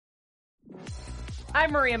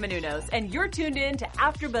I'm Maria Menounos, and you're tuned in to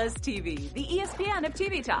AfterBuzz TV, the ESPN of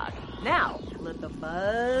TV talk. Now, let the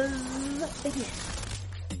buzz begin.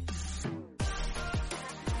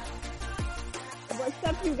 What's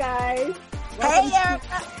up, you guys? Hey,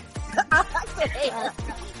 Erica.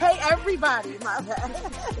 Hey, everybody. My bad.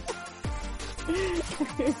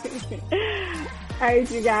 All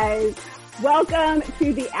right, you guys. Welcome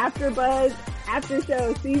to the AfterBuzz After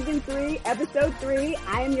Show Season 3, Episode 3.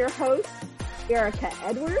 I am your host, Erica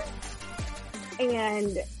Edwards.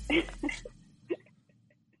 And wait,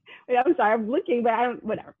 I'm sorry, I'm looking, but I don't,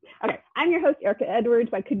 whatever. Okay, I'm your host, Erica Edwards,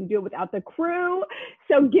 but I couldn't do it without the crew.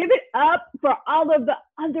 So give it up for all of the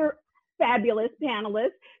other fabulous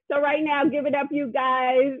panelists. So right now, give it up, you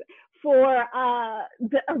guys, for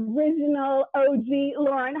the original OG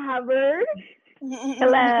Lauren Hubbard.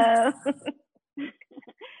 Hello.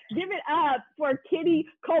 Give it up for Kitty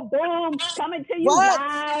Kaboom coming to you live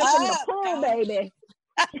from the pool, baby.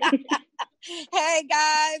 Hey,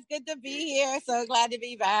 guys. Good to be here. So glad to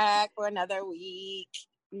be back for another week.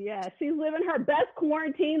 Yeah, she's living her best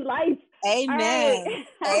quarantine life. Amen.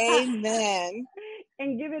 Right. Amen.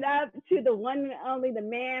 And give it up to the one and only, the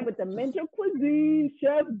man with the mental cuisine,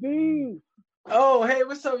 Chef Beans. Oh, hey,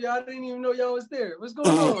 what's up, y'all? I didn't even know y'all was there. What's going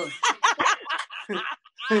on?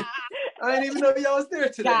 I didn't even know y'all was there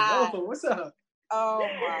today. God. Oh, what's up? Oh,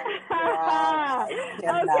 my God.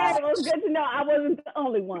 Okay, well, it's good to know I wasn't the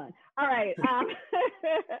only one. All right. All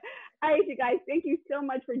right, you guys, thank you so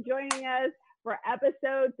much for joining us for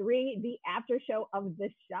Episode 3, the after show of The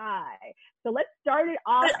Chi. So let's start it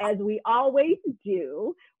off, as we always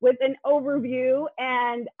do, with an overview.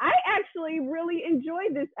 And I actually really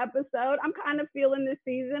enjoyed this episode. I'm kind of feeling this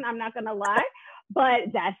season, I'm not going to lie,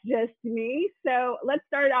 but that's just me. So let's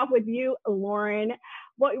start off with you, Lauren.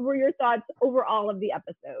 What were your thoughts overall of the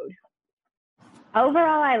episode?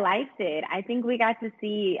 Overall, I liked it. I think we got to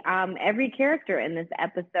see every character in this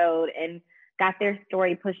episode and got their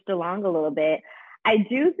story pushed along a little bit. I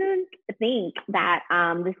do think that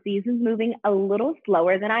the season's moving a little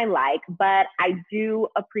slower than I like, but I do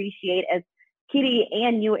appreciate, as Kitty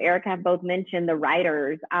and you, Erica, have both mentioned, the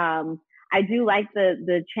writers. I do like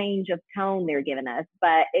the change of tone they're giving us,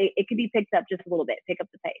 but it could be picked up just a little bit, pick up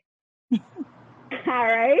the pace. All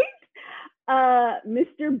right.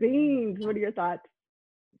 Mr. Beans, what are your thoughts?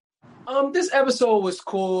 This episode was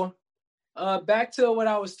cool. Back to what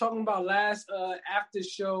I was talking about last after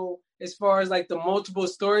show, as far as like the multiple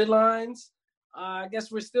storylines. I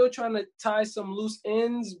guess we're still trying to tie some loose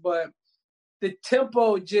ends, but the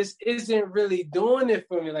tempo just isn't really doing it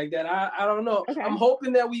for me like that. I don't know. Okay. I'm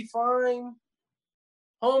hoping that we find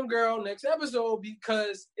Homegirl next episode,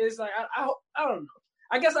 because it's like I don't know.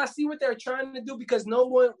 I guess I see what they're trying to do, because no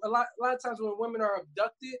one, a lot of times when women are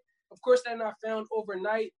abducted, of course they're not found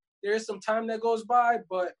overnight. There is some time that goes by,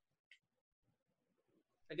 but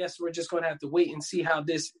I guess we're just going to have to wait and see how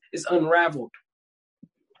this is unraveled.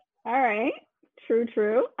 All right.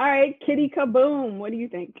 True. All right, Kitty Kaboom, what do you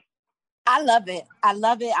think? I love it.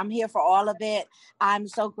 I'm here for all of it. I'm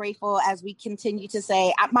so grateful, as we continue to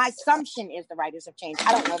say. My assumption is the writers have changed.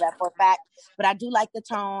 I don't know that for a fact, but I do like the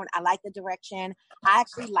tone. I like the direction. I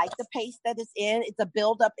actually like the pace that it's in. The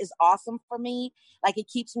buildup is awesome for me. Like, it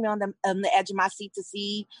keeps me on the edge of my seat to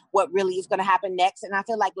see what really is going to happen next. And I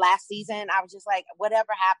feel like last season, I was just like,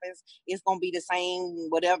 whatever happens, it's going to be the same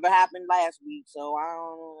whatever happened last week. So I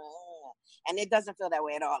don't know. And it doesn't feel that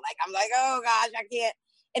way at all. Like, I'm like, oh gosh, I can't.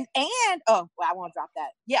 And I won't drop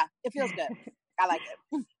that. Yeah, it feels good. I like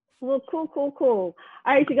it. Well, cool. All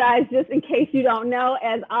right, you guys, just in case you don't know,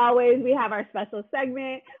 as always, we have our special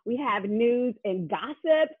segment. We have news and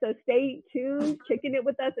gossip, so stay tuned, kicking it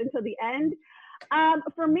with us until the end.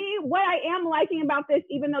 For me, what I am liking about this,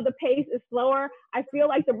 even though the pace is slower, I feel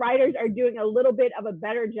like the writers are doing a little bit of a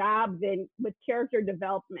better job than with character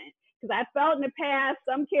development. Because I felt in the past,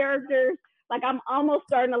 some characters, like, I'm almost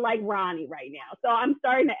starting to like Ronnie right now. So I'm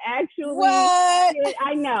starting to actually,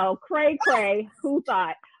 I know, cray, who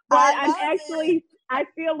thought? But I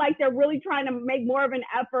feel like they're really trying to make more of an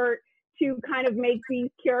effort to kind of make these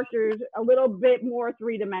characters a little bit more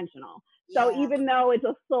three-dimensional. Yeah. So even though it's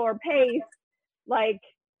a slower pace, like,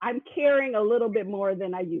 I'm caring a little bit more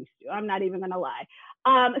than I used to. I'm not even going to lie.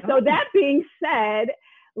 So that being said,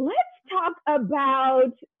 let's talk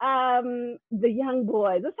about the young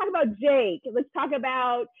boys. Let's talk about Jake. Let's talk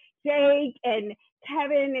about Jake and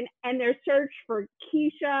Kevin and their search for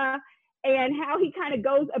Keisha, and how he kind of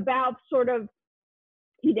goes about sort of,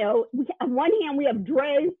 you know, on one hand, we have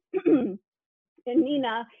Dre and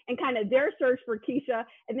Nina and kind of their search for Keisha,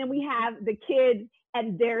 and then we have the kids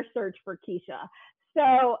and their search for Keisha.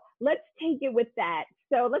 So let's take it with that.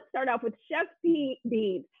 So let's start off with Chef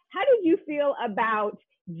Beebs. How did you feel about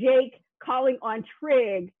Jake calling on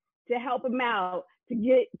Trig to help him out to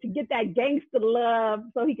get that gangster love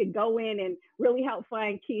so he could go in and really help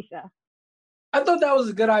find Keisha? I thought that was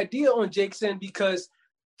a good idea on Jake's end because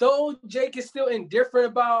though Jake is still indifferent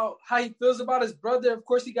about how he feels about his brother, of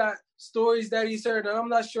course he got stories that he's heard, and I'm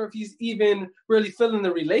not sure if he's even really feeling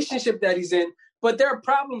the relationship that he's in, but they're a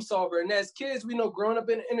problem solver. And as kids, we know growing up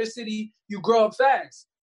in the inner city, you grow up fast.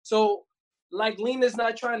 So like Lena's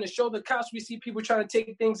not trying to show the cops, we see people trying to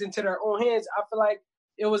take things into their own hands. I feel like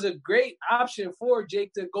it was a great option for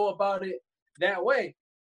Jake to go about it that way.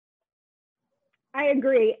 I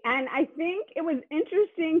agree. And I think it was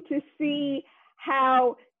interesting to see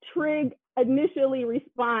how Trig initially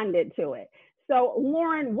responded to it. So,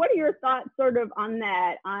 Lauren, what are your thoughts sort of on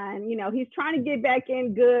that? On, he's trying to get back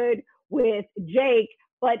in good with Jake,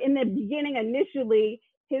 but in the beginning, initially,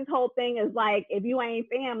 his whole thing is like, if you ain't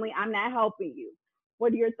family, I'm not helping you.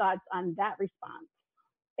 What are your thoughts on that response?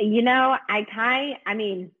 I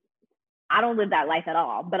don't live that life at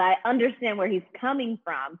all, but I understand where he's coming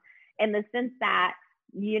from in the sense that,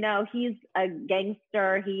 he's a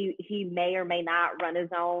gangster. He may or may not run his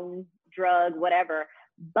own drug, whatever.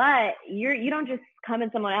 But you don't just come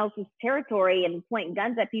in someone else's territory and point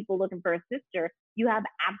guns at people looking for a sister. You have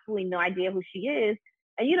absolutely no idea who she is,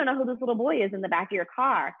 and you don't know who this little boy is in the back of your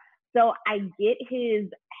car. So I get his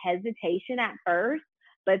hesitation at first,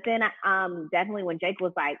 but then definitely when Jake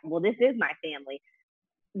was like, well, this is my family,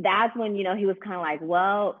 that's when, he was kind of like,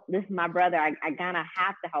 well, this is my brother. I kind of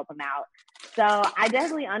have to help him out. So I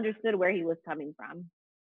definitely understood where he was coming from.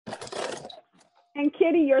 And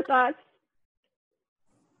Kitty, your thoughts?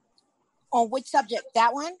 On which subject?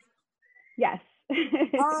 That one? Yes.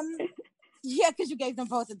 Yeah, because you gave them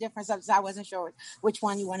both a different subject. I wasn't sure which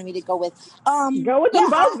one you wanted me to go with. Go with them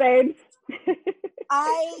both, babes.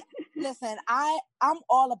 I'm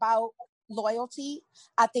all about loyalty.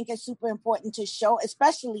 I think it's super important to show,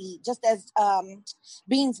 especially just as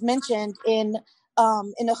Beans mentioned in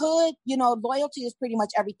the hood, loyalty is pretty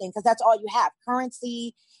much everything because that's all you have.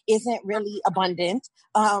 Currency isn't really abundant.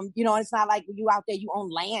 It's not like you out there, you own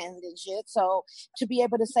land and shit. So to be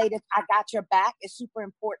able to say that I got your back is super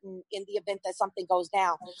important in the event that something goes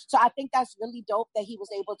down. So I think that's really dope that he was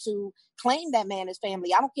able to claim that man as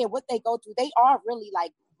family. I don't care what they go through. They are really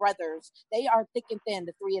like brothers. They are thick and thin,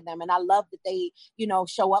 the three of them. And I love that they,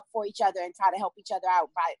 show up for each other and try to help each other out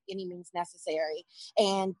by any means necessary.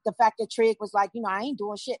 And the fact that Trig was like, I ain't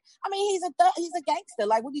doing shit. I mean, he's a gangster.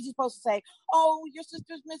 Like, what are you supposed to say? Oh, your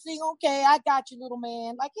sister's missing. Okay, I got you, little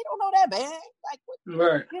man. Like, he don't know that, man. Like,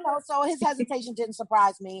 right. So his hesitation didn't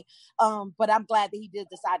surprise me. But I'm glad that he did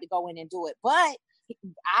decide to go in and do it. But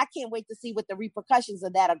I can't wait to see what the repercussions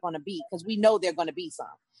of that are going to be because we know they're going to be some.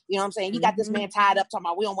 You know what I'm saying? You got this man tied up talking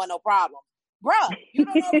about we don't want no problem. Bruh, you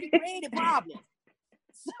don't know if you created problems.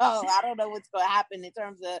 So I don't know what's going to happen in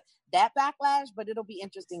terms of that backlash, but it'll be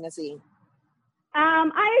interesting to see.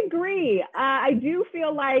 I agree. I do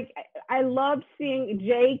feel like I love seeing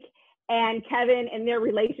Jake and Kevin and their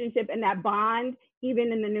relationship and that bond,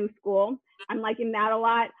 even in the new school. I'm liking that a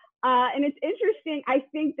lot. And it's interesting. I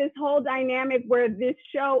think this whole dynamic where this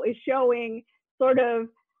show is showing sort of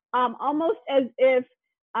almost as if,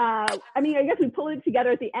 I guess we pull it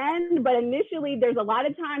together at the end, but initially there's a lot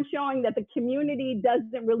of time showing that the community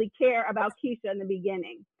doesn't really care about Keisha in the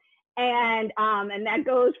beginning. And that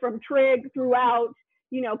goes from Trig throughout,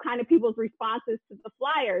 kind of people's responses to the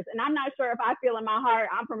flyers. And I'm not sure if I feel in my heart,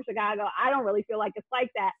 I'm from Chicago, I don't really feel like it's like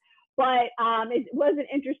that. But it was an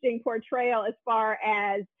interesting portrayal as far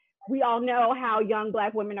as we all know how young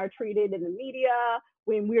Black women are treated in the media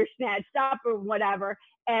when we're snatched up or whatever.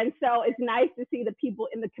 And so it's nice to see the people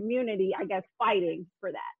in the community, I guess, fighting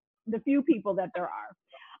for that, the few people that there are.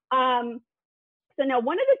 So now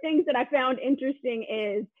one of the things that I found interesting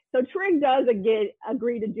is, so Trig does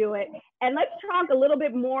agree to do it. And let's talk a little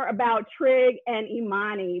bit more about Trig and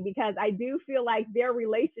Imani, because I do feel like their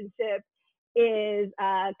relationship is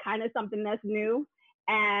kind of something that's new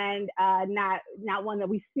and not one that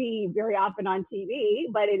we see very often on TV,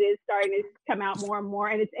 but it is starting to come out more and more.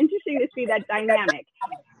 And it's interesting to see that dynamic.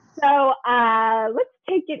 So let's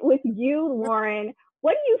take it with you, Lauren.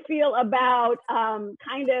 What do you feel about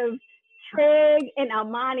kind of Trig and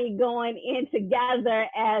Imani going in together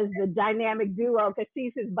as the dynamic duo because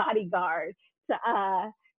she's his bodyguard to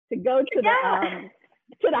go to the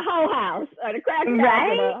whole house or the crack house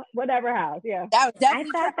or the whatever house. Yeah. I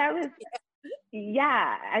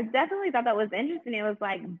definitely thought that was interesting. It was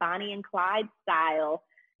like Bonnie and Clyde style.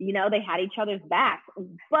 They had each other's backs,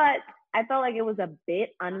 but I felt like it was a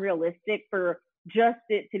bit unrealistic for just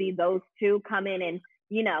it to be those two come in and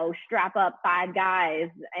strap up 5 guys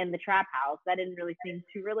in the trap house. That didn't really seem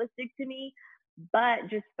too realistic to me. But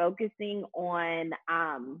just focusing on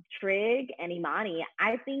Trig and Imani,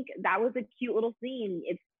 I think that was a cute little scene.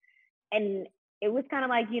 It was kind of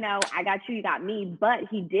like, I got you, you got me. But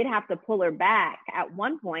he did have to pull her back at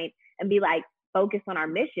one point and be like, focus on our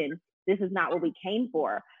mission. This is not what we came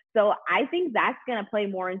for. So I think that's going to play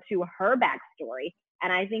more into her backstory.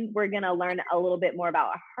 And I think we're going to learn a little bit more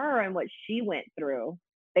about her and what she went through,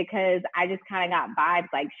 because I just kind of got vibes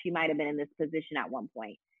like she might have been in this position at one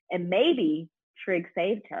point. And maybe Trig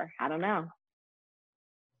saved her. I don't know.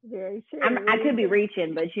 Very true. I could be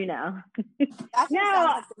reaching, but No,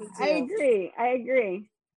 I agree.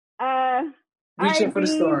 Reaching for the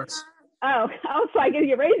stars. Oh, I was like, if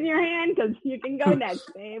you're raising your hand, because you can go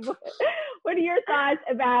next, babe. What are your thoughts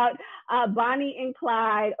about Bonnie and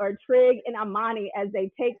Clyde, or Trig and Imani, as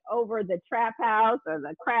they take over the trap house or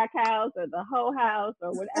the crack house or the hoe house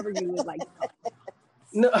or whatever you would like to call it?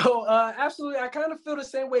 No, absolutely. I kind of feel the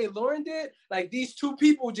same way Lauren did. Like, these two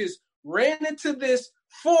people just ran into this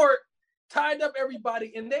fort, tied up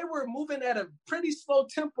everybody, and they were moving at a pretty slow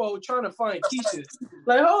tempo trying to find Keisha.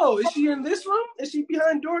 Like, oh, is she in this room? Is she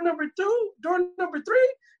behind door number 2? Door number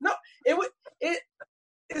 3? No,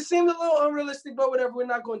 it seemed a little unrealistic, but whatever. We're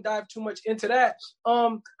not going to dive too much into that.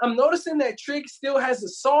 I'm noticing that Trig still has a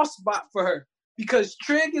soft spot for her, because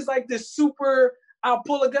Trig is like this super, I'll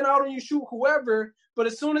pull a gun out on you, shoot whoever. But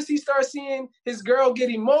as soon as he starts seeing his girl get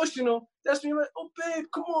emotional, that's when you're like, oh, babe,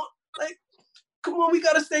 come on. Like, come on, we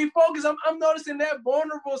got to stay focused. I'm noticing that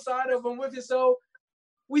vulnerable side of him with it. So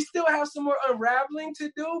we still have some more unraveling to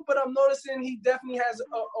do, but I'm noticing he definitely has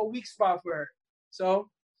a weak spot for her. So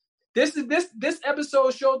this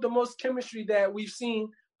episode showed the most chemistry that we've seen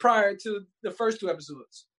prior to the first 2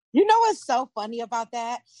 episodes. You know what's so funny about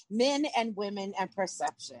that? Men and women and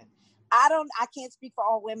perception. I can't speak for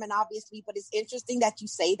all women, obviously, but it's interesting that you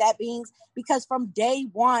say that, Beans, because from day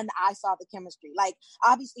one, I saw the chemistry. Like,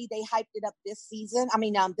 obviously, they hyped it up this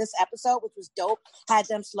episode, which was dope, had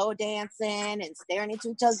them slow dancing and staring into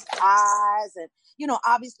each other's eyes and,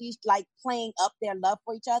 obviously, like, playing up their love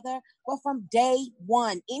for each other. But from day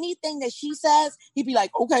one, anything that she says, he'd be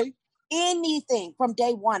like, okay. Anything from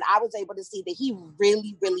day one, I was able to see that he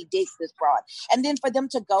really, really digs this broad. And then for them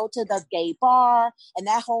to go to the gay bar and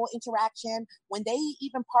that whole interaction, when they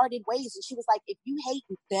even parted ways, and she was like, if you hate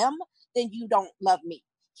them, then you don't love me.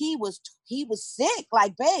 He was sick.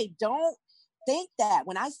 Like, babe, don't think that.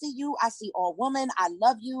 When I see you, I see all women. I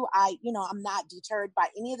love you. I'm not deterred by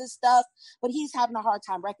any of this stuff, but he's having a hard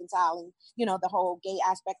time reconciling, the whole gay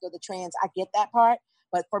aspect of the trans. I get that part.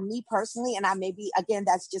 But for me personally, and again,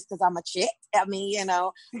 that's just because I'm a chick. I mean,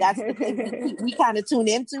 that's the thing that we kind of tune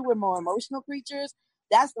into. We're more emotional creatures.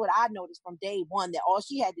 That's what I noticed from day one, that all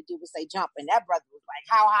she had to do was say jump. And that brother was like,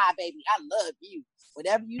 how high, baby? I love you.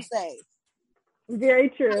 Whatever you say. Very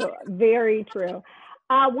true. Very true.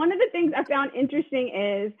 One of the things I found interesting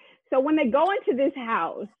is, so when they go into this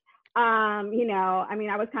house, I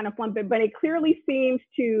was kind of flumping, but it clearly seems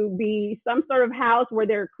to be some sort of house where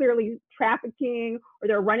they're clearly trafficking, or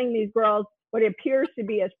they're running these girls what appears to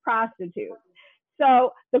be as prostitutes.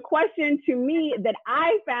 So the question to me that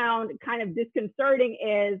I found kind of disconcerting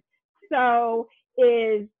is, so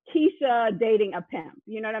is Keisha dating a pimp?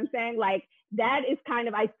 You know what I'm saying? Like, that is kind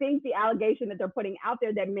of, I think, the allegation that they're putting out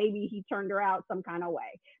there, that maybe he turned her out some kind of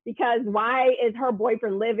way. Because why is her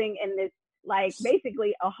boyfriend living in this, like,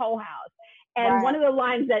 basically a hoe house? And Right. One of the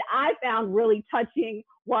lines that I found really touching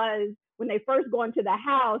was when they first go into the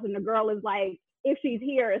house and the girl is like, if she's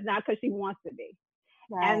here, it's not because she wants to be.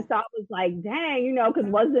 Right. And so I was like, dang, because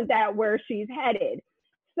wasn't that where she's headed?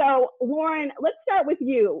 So Lauren, let's start with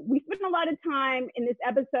you. We spent a lot of time in this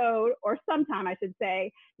episode, or some time I should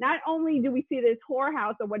say, not only do we see this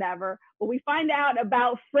whorehouse or whatever, but we find out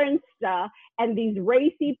about Friendsta and these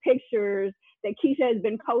racy pictures that Keisha has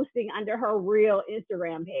been posting under her real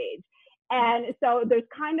Instagram page. And so there's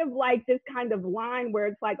kind of like this kind of line where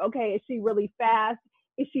it's like, okay, is she really fast?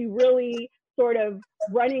 Is she really sort of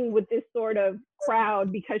running with this sort of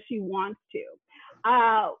crowd because she wants to?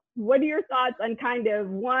 What are your thoughts on kind of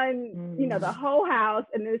the whole house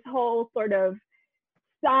and this whole sort of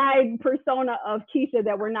side persona of Keisha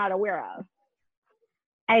that we're not aware of?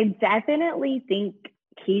 I definitely think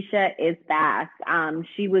Keisha is fast.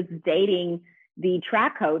 She was dating the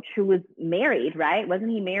track coach who was married, right? Wasn't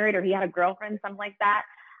he married, or he had a girlfriend, something like that?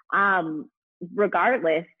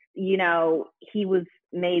 Regardless, he was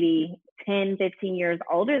maybe 10, 15 years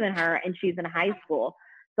older than her, and she's in high school.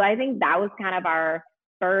 So I think that was kind of our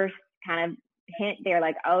first kind of hint there,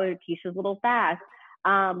 like, oh, Keisha's a little fast.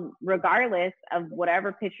 Regardless of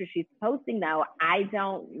whatever picture she's posting, though, I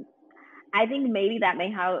think maybe that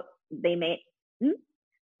may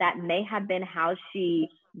have been how she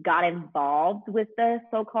got involved with the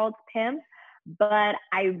so-called pimp. But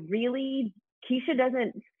Keisha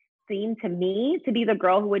doesn't seem to me to be the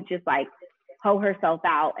girl who would just like hoe herself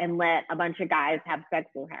out and let a bunch of guys have sex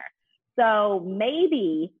with her. So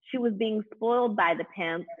maybe she was being spoiled by the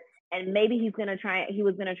pimp, and maybe he was gonna try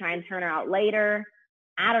and turn her out later.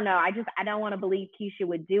 I don't know. I don't want to believe Keisha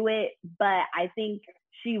would do it, but I think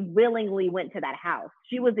she willingly went to that house.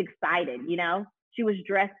 She was excited, you know? She was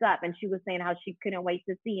dressed up and she was saying how she couldn't wait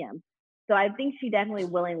to see him. So I think she definitely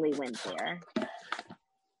willingly went there.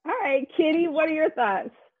 All right, Kitty, what are your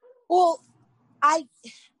thoughts? Well, I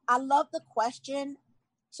love the question.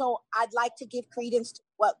 So I'd like to give credence to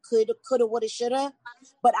what coulda, woulda, shoulda.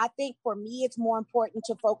 But I think for me, it's more important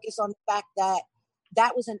to focus on the fact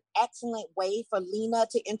that was an excellent way for Lena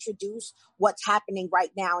to introduce what's happening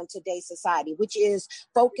right now in today's society, which is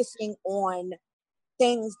focusing on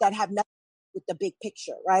things that have nothing to do with the big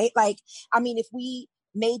picture, right? Like, I mean, if we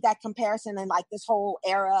made that comparison and like this whole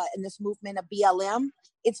era and this movement of BLM,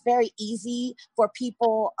 it's very easy for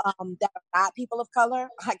people that are not people of color.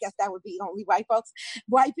 I guess that would be only white folks,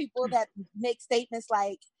 white people that make statements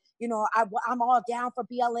like, you know, I'm all down for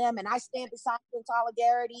BLM and I stand beside you in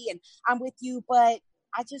solidarity and I'm with you, but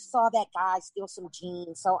I just saw that guy steal some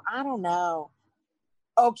jeans. So I don't know.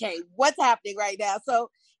 Okay, what's happening right now?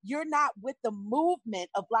 So you're not with the movement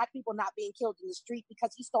of Black people not being killed in the street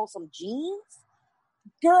because he stole some jeans?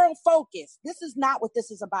 Girl, focus. This is not what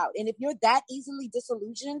this is about. And if you're that easily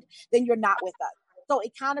disillusioned, then you're not with us. So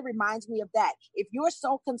it kind of reminds me of that. If you're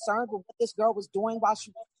so concerned with what this girl was doing while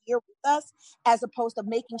she was here with us, as opposed to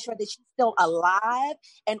making sure that she's still alive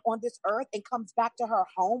and on this earth and comes back to her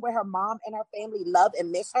home where her mom and her family love and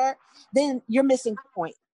miss her, then you're missing the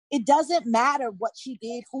point. It doesn't matter what she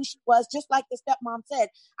did, who she was, just like the stepmom said.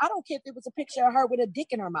 I don't care if it was a picture of her with a dick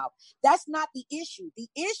in her mouth. That's not the issue. The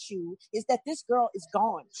issue is that this girl is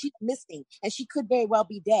gone. She's missing, and she could very well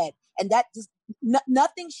be dead. And that just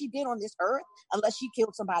nothing she did on this earth, unless she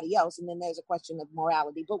killed somebody else, and then there's a question of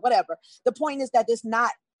morality. But whatever. The point is that it's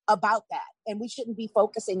not about that, and we shouldn't be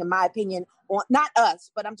focusing, in my opinion, on not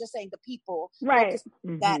us, but I'm just saying the people, right?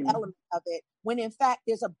 That element of it. When in fact,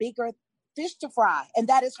 there's a bigger fish to fry, and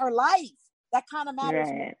that is her life. That kind of matters.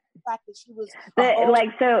 Right. The fact that she was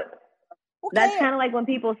that's kind of like when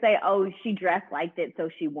people say, "Oh, she dressed like it, so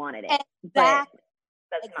she wanted it." Exactly.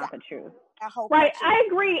 But that's not the truth. Right, I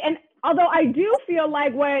agree. And although I do feel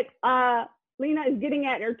like what Lena is getting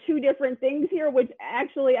at are two different things here, which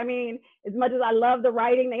actually, I mean, as much as I love the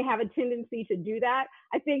writing, they have a tendency to do that.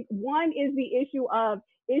 I think one is the issue of,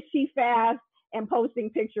 is she fast and posting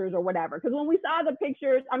pictures or whatever? Because when we saw the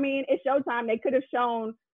pictures, I mean, it's Showtime. They could have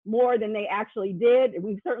shown more than they actually did.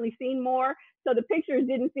 We've certainly seen more. So the pictures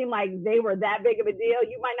didn't seem like they were that big of a deal.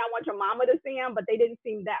 You might not want your mama to see them, but they didn't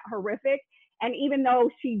seem that horrific. And even though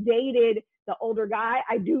she dated the older guy,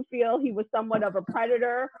 I do feel he was somewhat of a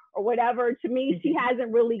predator or whatever. To me, she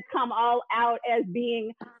hasn't really come all out as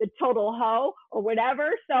being the total hoe or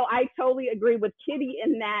whatever. So I totally agree with Kitty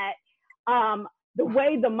in that the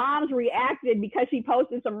way the moms reacted, because she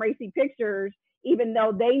posted some racy pictures, even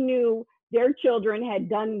though they knew their children had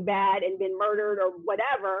done bad and been murdered or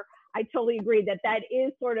whatever, I totally agree that that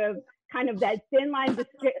is sort of kind of that thin line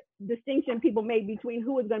distinction people made between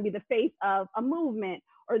who is going to be the face of a movement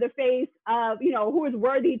or the face of, you know, who is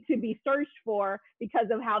worthy to be searched for because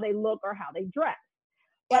of how they look or how they dress.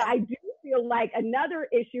 But I do feel like another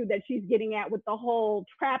issue that she's getting at with the whole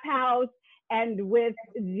trap house and with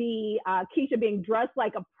the Keisha being dressed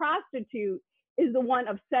like a prostitute is the one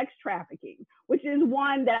of sex trafficking, which is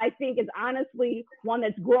one that I think is honestly one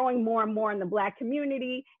that's growing more and more in the Black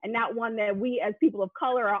community, and not one that we as people of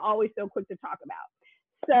color are always so quick to talk about.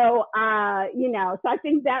 So, you know, so I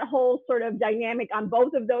think that whole sort of dynamic on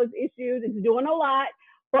both of those issues is doing a lot,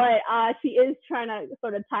 but she is trying to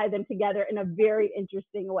sort of tie them together in a very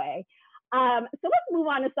interesting way. So let's move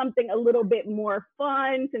on to something a little bit more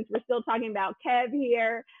fun, since we're still talking about Kev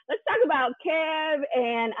here. Let's talk about Kev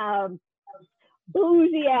and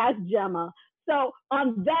bougie ass Gemma. So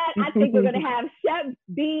on that, I think we're going to have Chef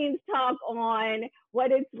Beans talk on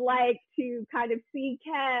what it's like to kind of see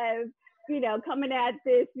Kev, you know, coming at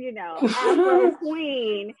this, you know, Afro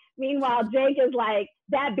queen. Meanwhile, Jake is like,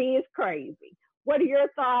 that bee is crazy. What are your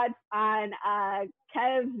thoughts on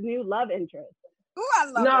Kev's new love interest? Ooh, I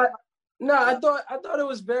love it. No, I thought it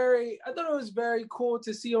was very cool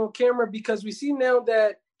to see on camera, because we see now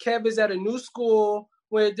that Kev is at a new school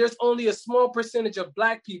where there's only a small percentage of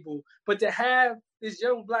Black people, but to have this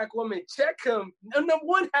young black woman check him. Number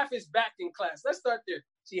one, half his back in class. Let's start there.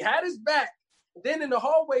 She had his back. Then in the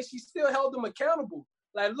hallway, she still held him accountable.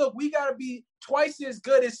 Like, look, we got to be twice as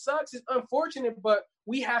good. It sucks. It's unfortunate, but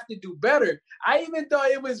we have to do better. I even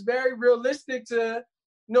thought it was very realistic to,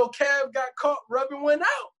 Kev got caught rubbing one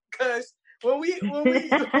out. Because when we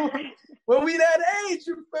that age,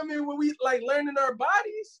 you feel me? When we like learning our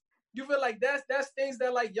bodies, you feel like that's things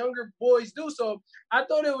that like younger boys do. So I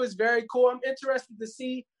thought it was very cool. I'm interested to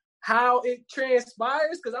see how it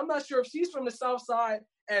transpires because I'm not sure if she's from the South Side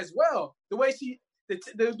as well. The way she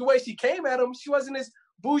came at him, she wasn't this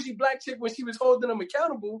bougie black chick when she was holding him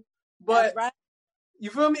accountable. But that's right. You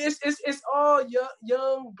feel me? It's all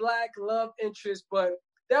young black love interest. But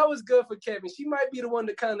that was good for Kevin. She might be the one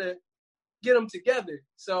to kind of get them together.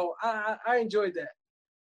 So I enjoyed that.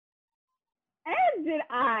 As did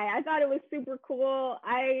I. I thought it was super cool.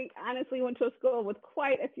 I honestly went to a school with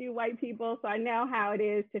quite a few white people, so I know how it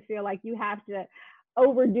is to feel like you have to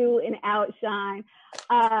overdo and outshine.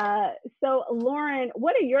 So Lauren,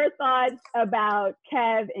 what are your thoughts about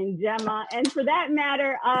Kev and Gemma? And for that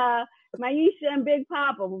matter, Maisha and Big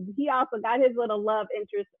Papa, he also got his little love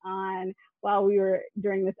interest on while we were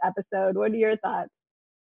during this episode. What are your thoughts?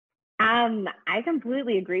 I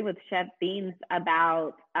completely agree with Chef Beans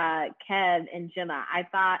about Kev and Gemma.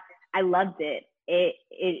 I loved it.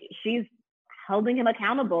 She's holding him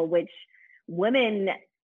accountable, which women,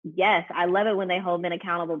 yes, I love it when they hold men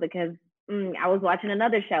accountable because I was watching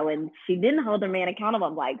another show and she didn't hold her man accountable.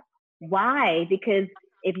 I'm like, why? Because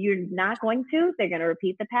if you're not going to, they're going to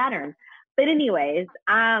repeat the pattern. But anyways,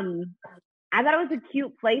 I thought it was a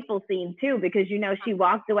cute, playful scene too, because, she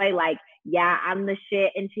walked away like, yeah, I'm the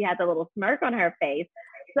shit. And she had the little smirk on her face.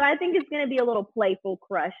 So I think it's going to be a little playful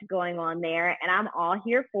crush going on there. And I'm all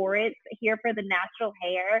here for it. Here for the natural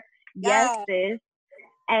hair. Yes, sis.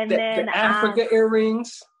 And then the Africa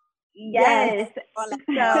earrings. Yes.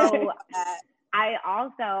 So I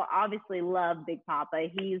also obviously love Big Papa.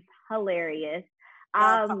 He's hilarious.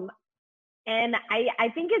 And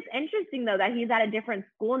I think it's interesting though that he's at a different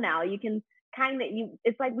school now. You can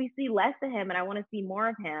it's like we see less of him and I want to see more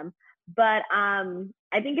of him. But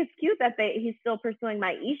I think it's cute that he's still pursuing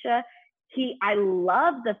Maisha. I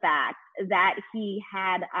love the fact that he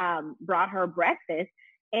had brought her breakfast.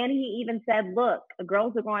 And he even said, look,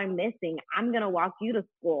 girls are going missing. I'm going to walk you to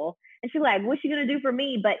school. And she's like, what's she going to do for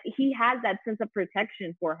me? But he has that sense of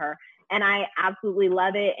protection for her. And I absolutely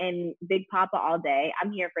love it. And Big Papa all day.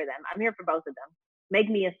 I'm here for them. I'm here for both of them. Make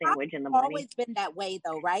me a sandwich in the morning. Always been that way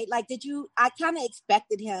though, right? Like, I kind of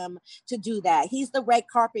expected him to do that. He's the red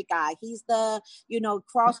carpet guy. He's the,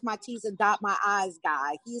 cross my T's and dot my I's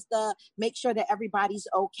guy. He's the make sure that everybody's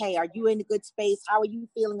okay. Are you in a good space? How are you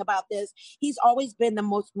feeling about this? He's always been the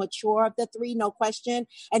most mature of the three, no question.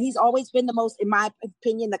 And he's always been the most, in my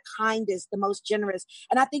opinion, the kindest, the most generous.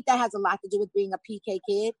 And I think that has a lot to do with being a PK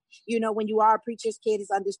kid. When you are a preacher's kid,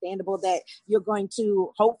 it's understandable that you're going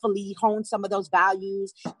to hopefully hone some of those values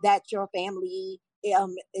that your family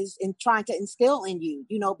is trying to instill in you.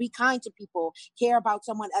 Be kind to people, care about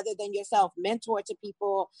someone other than yourself, mentor to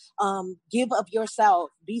people, give of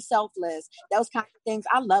yourself, be selfless. Those kind of things.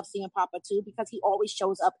 I love seeing Papa too because he always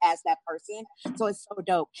shows up as that person. So it's so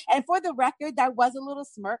dope. And for the record, that was a little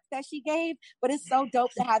smirk that she gave, but it's so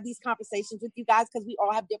dope to have these conversations with you guys because we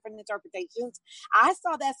all have different interpretations. I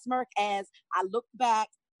saw that smirk as I looked back.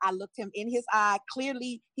 I looked him in his eye.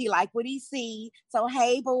 Clearly, he liked what he see. So,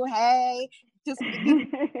 hey, boo, hey.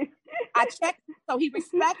 I checked. So he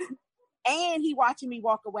respects me. And he watching me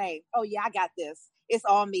walk away. Oh, yeah, I got this. It's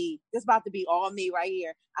all me. This about to be all me right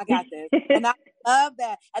here. I got this. And I love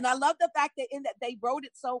that. And I love the fact that they wrote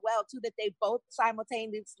it so well, too, that they both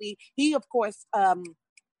simultaneously, he, of course,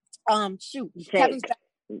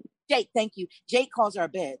 Jake, thank you. Jake calls her a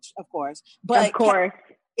bitch, of course. But of course.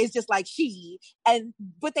 It's just like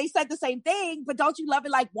but they said the same thing, but don't you love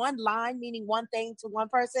it? Like one line meaning one thing to one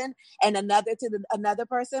person and another to another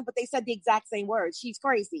person, but they said the exact same words. She's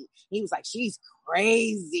crazy. He was like, she's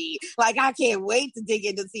crazy. Like, I can't wait to dig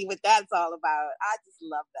in to see what that's all about. I just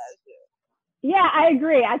love that shit. Yeah, I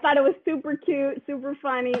agree. I thought it was super cute, super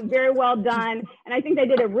funny, very well done. And I think they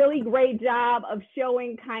did a really great job of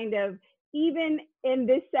showing kind of, even in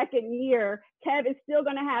this second year, Kev is still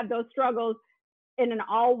going to have those struggles in an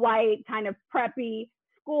all-white kind of preppy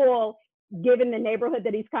school, given the neighborhood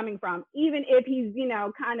that he's coming from, even if he's,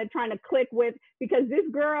 kind of trying to click with, because this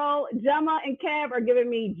girl, Gemma and Kev are giving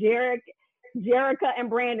me Jerica and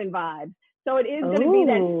Brandon vibes. So it is going to be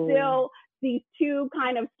that still these two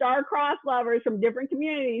kind of star-crossed lovers from different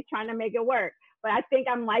communities trying to make it work. But I think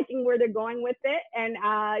I'm liking where they're going with it. And,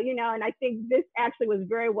 and I think this actually was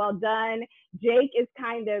very well done. Jake is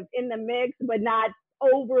kind of in the mix, but not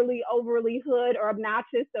overly hood or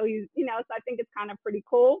obnoxious. So he's, so I think it's kind of pretty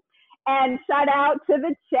cool. And shout out to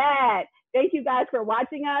the chat. Thank you guys for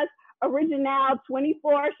watching us.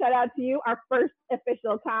 Original24, shout out to you. Our first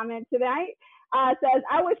official comment tonight says,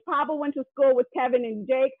 I wish Papa went to school with Kevin and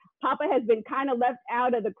Jake. Papa has been kind of left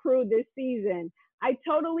out of the crew this season. I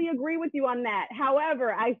totally agree with you on that.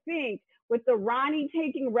 However, I think with the Ronnie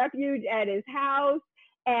taking refuge at his house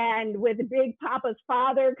and with Big Papa's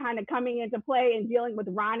father kind of coming into play and dealing with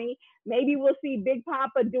Ronnie, maybe we'll see Big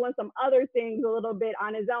Papa doing some other things a little bit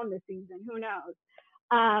on his own this season. Who knows?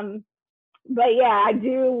 But yeah, I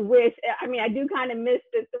do kind of miss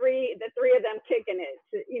the three of them kicking it,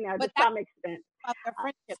 to some extent. Their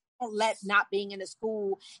friendship. Don't let not being in the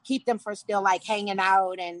school keep them from still like hanging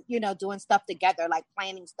out and, doing stuff together, like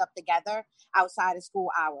planning stuff together outside of school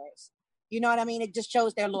hours. You know what I mean? It just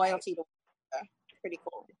shows their loyalty to each other. Pretty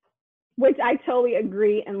cool. Which I totally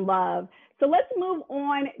agree and love. So let's move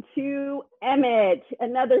on to Emmett,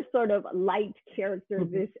 another sort of light character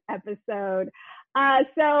this episode.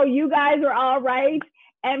 So you guys are all right.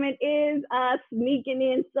 Emmett is sneaking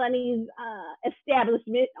in Sonny's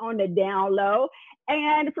establishment on the down low.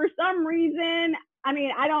 And for some reason,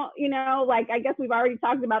 I guess we've already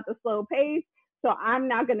talked about the slow pace, so I'm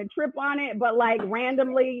not going to trip on it, but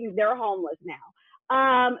randomly, they're homeless now.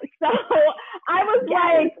 So I was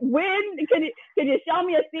like, could you show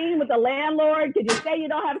me a scene with the landlord? Could you say you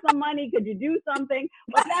don't have some money? Could you do something?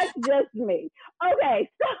 But that's just me. Okay,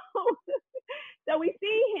 so we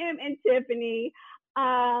see him and Tiffany,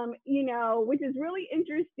 which is really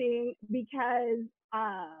interesting because,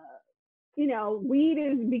 weed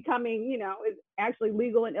is becoming, is actually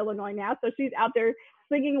legal in Illinois now. So she's out there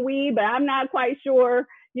slinging weed, but I'm not quite sure,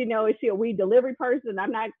 is she a weed delivery person?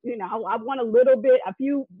 I'm not, I want a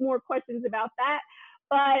few more questions about that.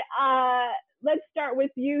 But let's start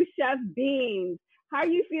with you, Chef Beans. How are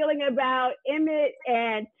you feeling about Emmett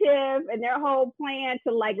and Tiff and their whole plan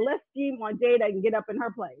to let's scheme on Jada and get up in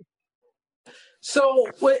her place? So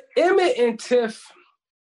with Emmett and Tiff,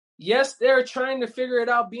 yes, they're trying to figure it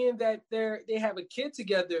out, being that they have a kid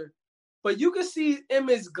together. But you can see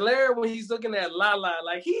Emmett's glare when he's looking at Lala.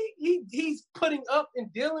 Like he's putting up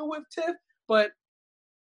and dealing with Tiff, but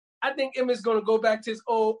I think Emmett's gonna go back to his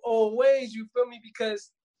old ways. You feel me?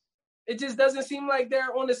 Because it just doesn't seem like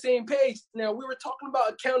they're on the same page. Now, we were talking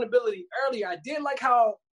about accountability earlier. I did like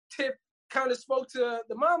how Tiff kind of spoke to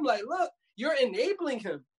the mom, like, look, you're enabling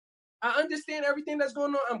him. I understand everything that's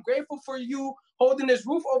going on. I'm grateful for you holding this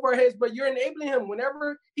roof over our heads, but you're enabling him.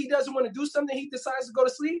 Whenever he doesn't want to do something, he decides to go to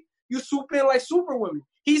sleep, you swoop in like Superwoman.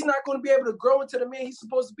 He's not going to be able to grow into the man he's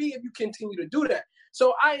supposed to be if you continue to do that.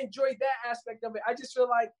 So I enjoyed that aspect of it. I just feel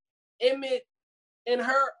like Emmett and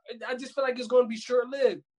her, I just feel like it's going to be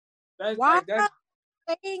short-lived. Why are you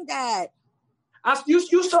saying that?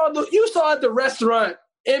 You saw at the restaurant,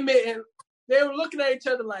 Emmett, and they were looking at each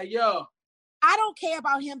other like, yo. I don't care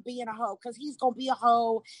about him being a hoe because he's going to be a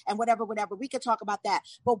hoe and whatever. We could talk about that.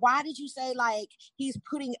 But why did you say he's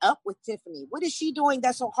putting up with Tiffany? What is she doing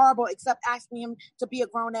that's so horrible except asking him to be a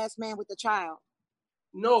grown-ass man with a child?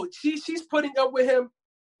 No, she's putting up with him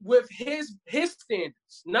with his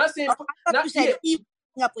standards. Not saying... you said he's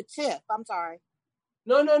putting up with Tiff. I'm sorry.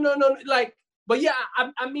 No. But yeah,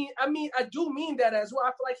 I mean, I do mean that as well.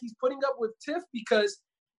 I feel like he's putting up with Tiff because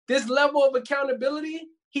this level of accountability,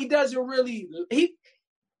 he doesn't really,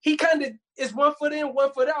 he kind of is 1 foot in,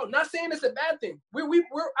 1 foot out. Not saying it's a bad thing. I believe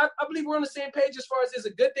we're on the same page as far as it's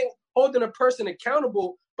a good thing holding a person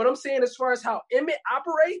accountable. But I'm saying as far as how Emmett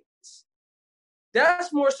operates,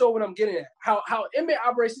 that's more so what I'm getting at. How Emmett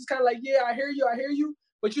operates, he's kind of like, yeah, I hear you.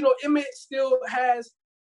 But Emmett still has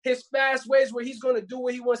his fast ways where he's going to do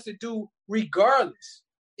what he wants to do regardless.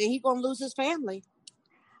 And he's going to lose his family.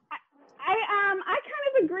 I kind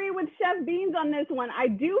of agree with Chef Beans on this one. I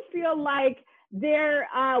do feel like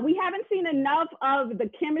we haven't seen enough of the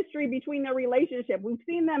chemistry between their relationship. We've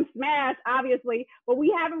seen them smash, obviously, but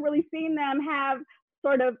we haven't really seen them have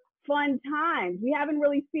sort of fun times. We haven't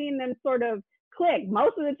really seen them sort of click.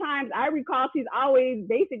 Most of the times I recall she's always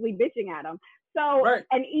basically bitching at him. So, right.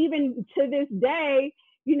 And even to this day,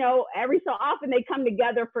 every so often they come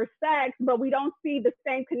together for sex, but we don't see the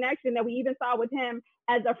same connection that we even saw with him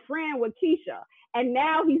as a friend with Keisha. And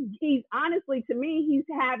now he's honestly, to me, he's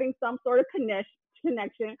having some sort of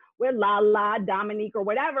connection with Lala, Dominique, or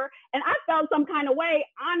whatever. And I felt some kind of way,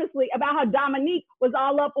 honestly, about how Dominique was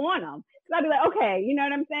all up on him. So I'd be like, okay, you know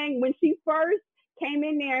what I'm saying? When she first came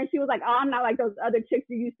in there and she was like, oh, I'm not like those other chicks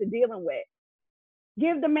you're used to dealing with.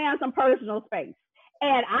 Give the man some personal space.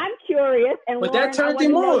 And I'm curious. And but Lauren, that turned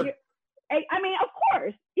him on. I mean, of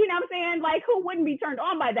course, you know what I'm saying? Like, who wouldn't be turned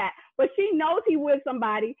on by that? But she knows he with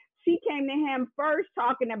somebody. She came to him first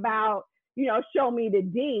talking about, you know, show me the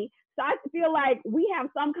D. So I feel like we have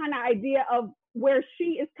some kind of idea of where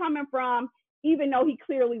she is coming from, even though he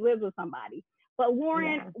clearly lives with somebody. But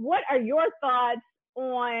Lauren, what are your thoughts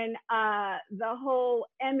on the whole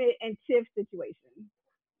Emmett and Tiff situation?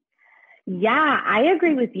 Yeah, I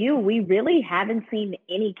agree with you. We really haven't seen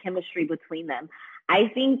any chemistry between them. I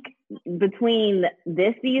think between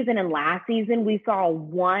this season and last season, we saw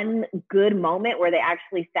one good moment where they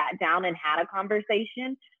actually sat down and had a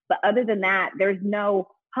conversation. But other than that, there's no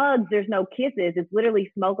hugs, there's no kisses. It's literally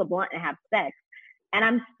smoke a blunt and have sex. And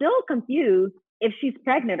I'm still confused if she's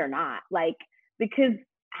pregnant or not. Like, because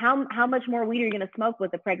how much more weed are you going to smoke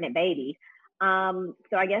with a pregnant baby?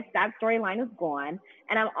 So I guess that storyline is gone.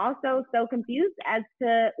 And I'm also so confused as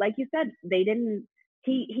to, like you said,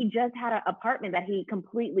 he just had an apartment that he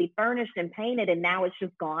completely furnished and painted, and now it's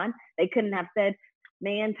just gone. They couldn't have said,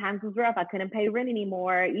 man, times was rough, I couldn't pay rent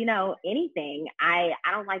anymore, you know, anything. I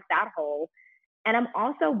don't like that whole. And I'm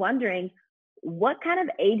also wondering, what kind of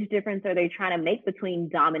age difference are they trying to make between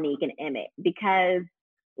Dominique and Emmett? Because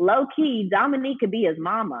low key, Dominique could be his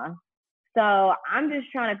mama. So I'm just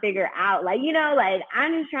trying to figure out, like, you know, like,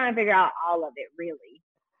 I'm just trying to figure out all of it, really.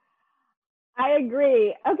 I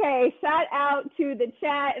agree. Okay, shout out to the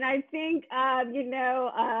chat. And I think,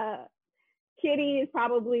 Kitty is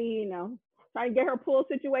probably, you know, trying to get her pool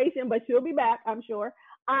situation, but she'll be back, I'm sure.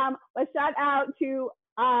 But shout out to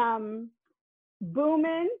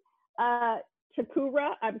Boomin,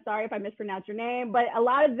 Chakura. I'm sorry if I mispronounced your name, but a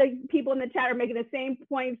lot of the people in the chat are making the same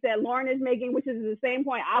points that Lauren is making, which is the same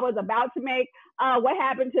point I was about to make. What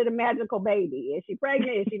happened to the magical baby? Is she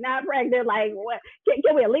pregnant? Is she not pregnant? Like, what?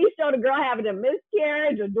 Can we at least show the girl having a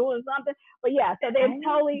miscarriage or doing something? But yeah, so they're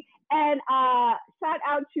totally. And shout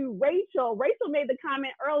out to Rachel. Rachel made the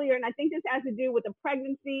comment earlier, and I think this has to do with the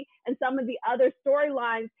pregnancy and some of the other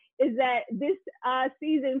storylines, is that this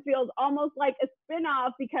season feels almost like a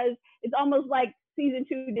spinoff because it's almost like season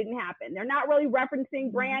 2 didn't happen. They're not really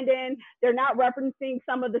referencing Brandon. They're not referencing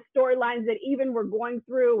some of the storylines that even we're going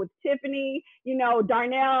through with Tiffany. You know,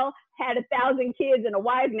 Darnell had 1,000 kids and a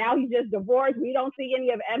wife. Now he's just divorced. We don't see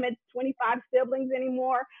any of Emmett's 25 siblings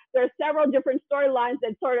anymore. There are several different storylines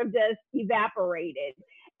that sort of just evaporated.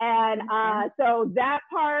 And so that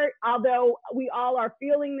part, although we all are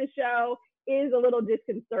feeling the show, is a little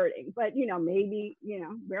disconcerting. But, you know, maybe, you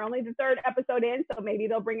know, we're only the 3rd episode in, so maybe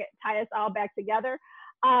they'll tie us all back together.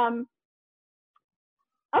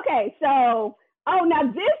 Okay, so, now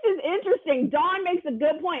this is interesting. Dawn makes a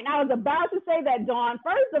good point. And I was about to say that, Dawn.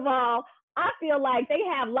 First of all, I feel like they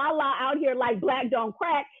have Lala out here like Black Don't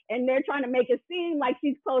Crack, and they're trying to make it seem like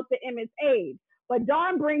she's close to Emmett's age. But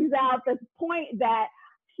Dawn brings out the point that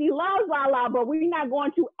she loves Lala, but we're not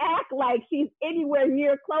going to act like she's anywhere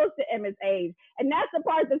near close to Emmett's age. And that's the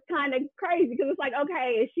part that's kind of crazy, because it's like,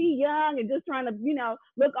 okay, is she young and just trying to, you know,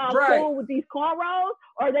 look all cool with these cornrows?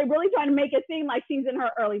 Or are they really trying to make it seem like she's in her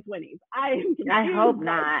early 20s? I hope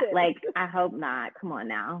not. Like, I hope not. Come on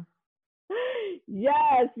now.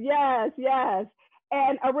 Yes.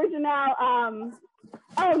 And Original,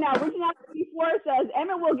 Original 54 says,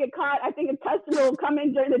 Emmett will get caught. I think a customer will come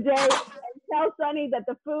in during the day and tell Sonny that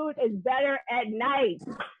the food is better at night.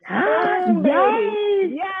 Yes.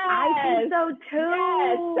 I think so too.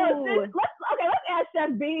 Yes. So let's ask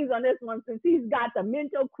Chef Beans on this one, since he's got the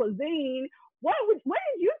mental cuisine. What did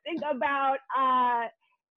you think about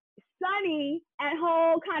Sonny and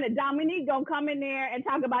whole kind of Dominique gonna come in there and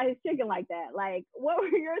talk about his chicken like that? Like, what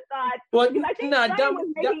were your thoughts? Because I think Sonny was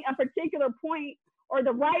making a particular point, or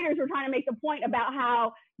the writers were trying to make the point about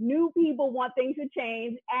how new people want things to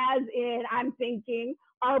change, as in, I'm thinking,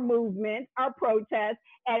 our movement, our protests,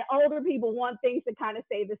 and older people want things to kind of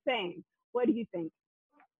stay the same. What do you think?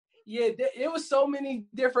 Yeah, it was so many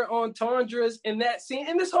different entendres in that scene,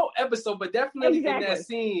 in this whole episode, but definitely in that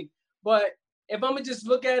scene. But if I'm going to just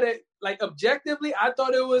look at it, like, objectively, I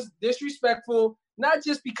thought it was disrespectful, not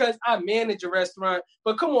just because I manage a restaurant,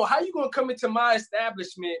 but come on, how you going to come into my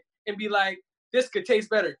establishment and be like, this could taste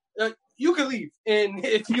better? You can leave. And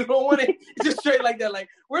if you don't want it, just straight like that. Like,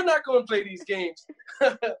 we're not going to play these games.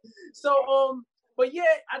 So, but yeah,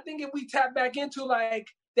 I think if we tap back into, like,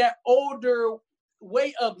 that older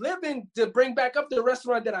way of living to bring back up the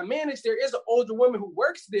restaurant that I manage, there is an older woman who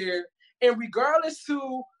works there. And regardless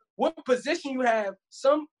to what position you have,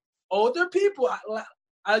 some older people,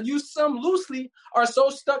 I use some loosely, are so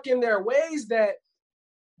stuck in their ways that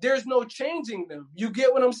there's no changing them. You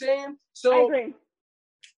get what I'm saying? So I agree.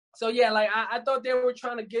 So yeah, like I thought they were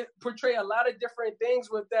trying to portray a lot of different things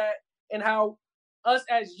with that, and how us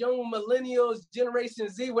as young millennials, Generation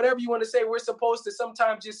Z, whatever you want to say, we're supposed to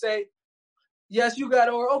sometimes just say, yes, you got,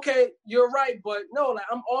 or okay, you're right, but no, like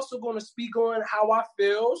I'm also going to speak on how I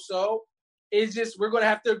feel. So it's just we're going to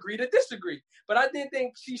have to agree to disagree. But I didn't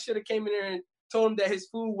think she should have came in there and told him that his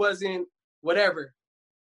food wasn't whatever.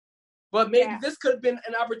 But maybe this could have been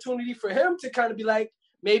an opportunity for him to kind of be like,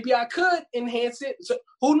 maybe I could enhance it. So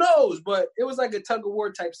who knows? But it was like a tug of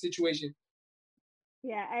war type situation.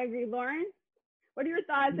 Yeah, I agree. Lauren, what are your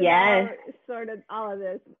thoughts about sort of all of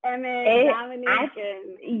this? Emmett, Dominique,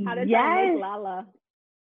 and how does that make Lala?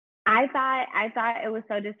 I thought it was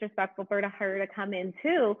so disrespectful for her to come in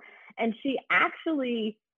too, and she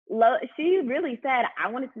actually she really said, I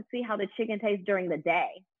wanted to see how the chicken tastes during the day.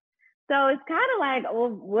 So it's kind of like, well,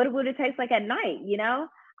 what would it taste like at night, you know?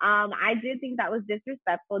 I did think that was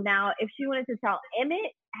disrespectful. Now, if she wanted to tell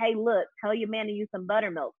Emmett, hey, look, tell your man to use some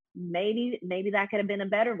buttermilk, maybe that could have been a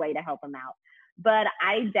better way to help him out. But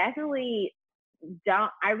I definitely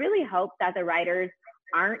I really hope that the writers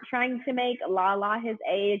aren't trying to make Lala his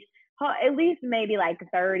age, at least maybe like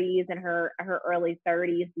 30s and her early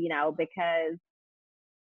 30s, you know, because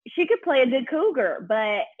she could play a good cougar,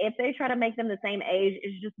 but if they try to make them the same age,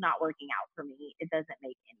 it's just not working out for me. It doesn't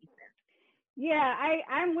make any sense. Yeah,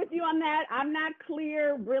 I'm with you on that. I'm not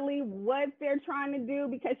clear really what they're trying to do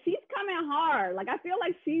because she's coming hard. Like, I feel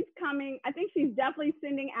like I think she's definitely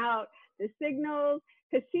sending out the signals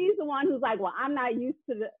because she's the one who's like, well, I'm not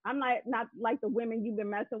like the women you've been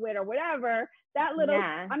messing with or whatever. That little,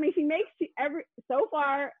 yeah. I mean,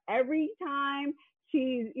 every time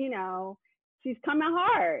she's, you know, she's coming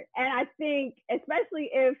hard. And I think,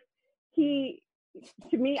 especially if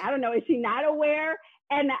to me, I don't know, is she not aware?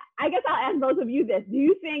 And I guess I'll ask both of you this. Do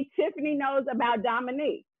you think Tiffany knows about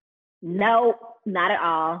Dominique? No, not at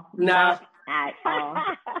all. Nah. Not at all.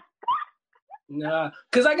 Nah.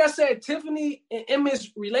 Because like I said, Tiffany and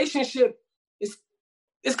Emma's relationship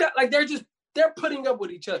it's got like they're putting up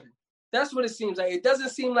with each other. That's what it seems like. It doesn't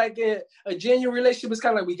seem like a genuine relationship. It's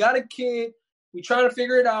kind of like we got a kid, we trying to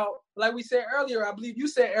figure it out. Like we said earlier, I believe you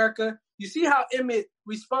said, Erica, you see how Emmett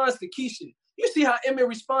responds to Keisha. You see how Emmett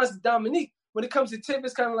responds to Dominique. When it comes to Tiff,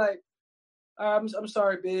 it's kind of like, I'm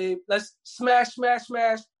sorry, babe. Let's smash,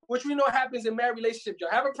 which we know happens in married relationships.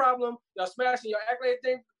 Y'all have a problem, y'all smash, and y'all act like a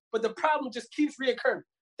thing, but the problem just keeps reoccurring.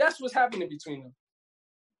 That's what's happening between them.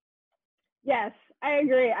 Yes, I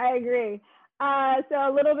agree. So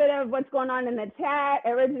a little bit of what's going on in the chat.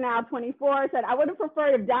 Original24 said, I would have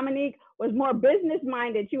preferred if Dominique was more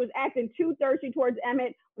business-minded. She was acting too thirsty towards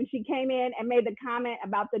Emmett when she came in and made the comment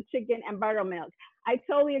about the chicken and buttermilk. I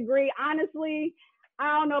totally agree. Honestly,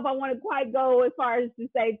 I don't know if I want to quite go as far as to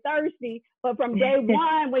say thirsty, but from day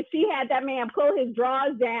one, when she had that man pull his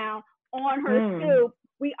drawers down on her stoop,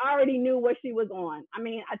 we already knew what she was on. I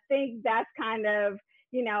mean, I think that's kind of,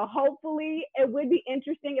 you know, hopefully it would be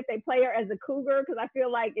interesting if they play her as a cougar, because I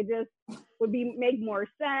feel like it just would make more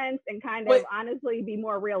sense and kind of honestly be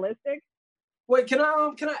more realistic. Wait, can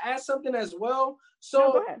I add something as well? So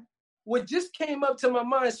no, go ahead. What just came up to my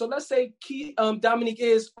mind, so let's say Dominique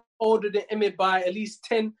is older than Emmett by at least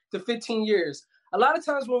 10 to 15 years. A lot of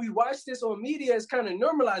times when we watch this on media, it's kind of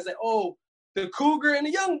normalized, like, oh, the cougar and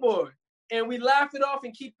the young boy. And we laugh it off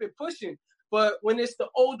and keep it pushing. But when it's the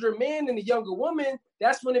older man and the younger woman,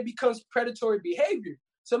 that's when it becomes predatory behavior.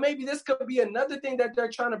 So maybe this could be another thing that they're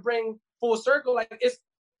trying to bring full circle. Like,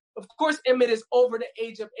 of course, Emmett is over the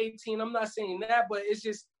age of 18. I'm not saying that, but it's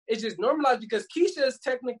just normalized because Keisha is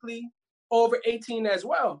technically over 18 as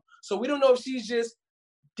well. So we don't know if she's just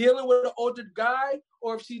dealing with an older guy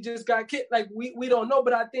or if she just got kicked. Like, we don't know,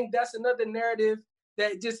 but I think that's another narrative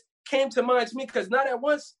that just came to mind to me because not at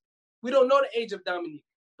once, we don't know the age of Dominique,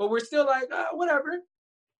 but we're still like, whatever.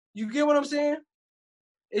 You get what I'm saying?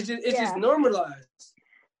 It's just normalized.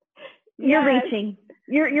 You're reaching.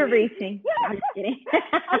 You're reaching. I'm just kidding.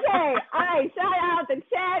 Okay, all right. Shout out. The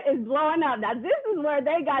chat is blowing up. Now this is where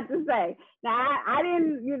they got to say. Now I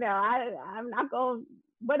didn't, you know, I'm not going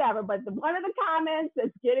whatever. But one of the comments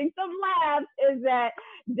that's getting some laughs is that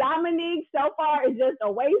Dominique so far is just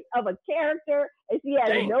a waste of a character, and she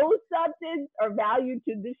has no substance or value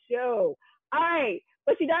to the show. All right.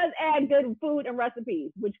 But she does add good food and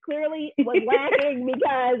recipes, which clearly was lacking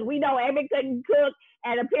because we know Emmett couldn't cook,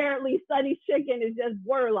 and apparently Sunny's chicken is just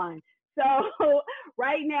borderline. So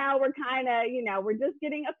right now we're kind of, you know, we're just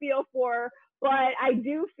getting a feel for her, but I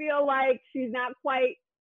do feel like she's not quite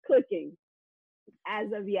cooking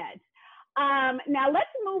as of yet. Now let's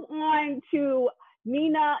move on to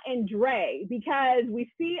Nina and Dre, because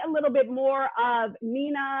we see a little bit more of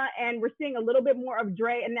Nina and we're seeing a little bit more of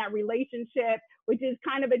Dre in that relationship, which is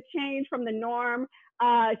kind of a change from the norm.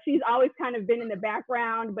 She's always kind of been in the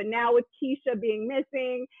background, but now with Keisha being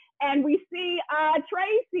missing, and we see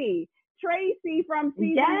Tracy from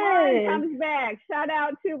season one comes back. Shout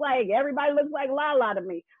out to, like, everybody looks like Lala to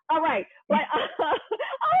me. All right. But I was like,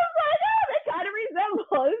 oh, they kind of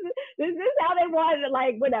resemble. This is how they wanted it.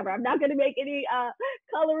 Like, whatever. I'm not going to make any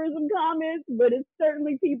colorism comments, but it's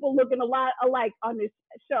certainly people looking a lot alike on this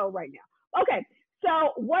show right now. Okay.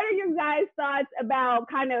 So what are your guys' thoughts about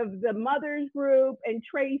kind of the mothers group and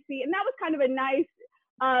Tracy? And that was kind of a nice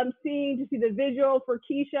scene to see the visual for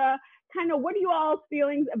Keisha. Kind of, what are you all's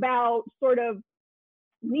feelings about sort of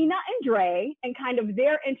Nina and Dre and kind of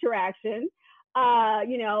their interaction?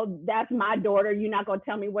 You know, that's my daughter. You're not going to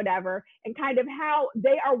tell me whatever. And kind of how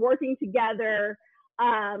they are working together.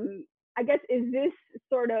 I guess, is this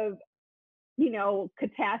sort of, you know,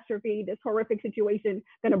 catastrophe, this horrific situation,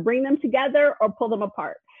 going to bring them together or pull them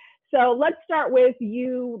apart? So let's start with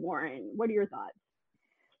you, Lauren. What are your thoughts?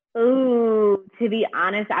 Ooh, to be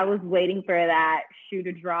honest, I was waiting for that shoe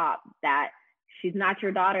to drop, that she's not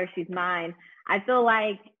your daughter, she's mine. I feel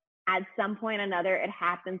like at some point or another, it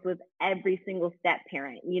happens with every single step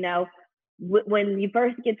parent. You know, when you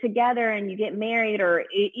first get together and you get married or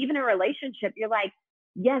even a relationship, you're like,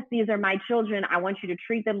 yes, these are my children. I want you to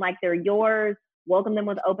treat them like they're yours, welcome them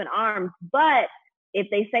with open arms. But if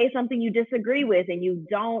they say something you disagree with and you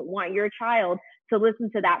don't want your child to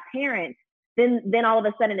listen to that parent, then all of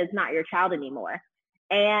a sudden it's not your child anymore.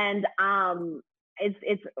 And it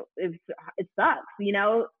sucks, you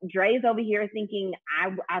know. Dre's over here thinking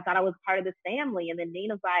I thought I was part of this family, and then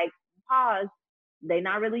Nina's like, pause, they're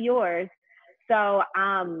not really yours. So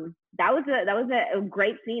that was a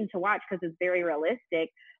great scene to watch because it's very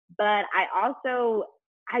realistic. But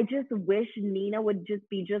I just wish Nina would just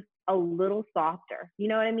be just a little softer. You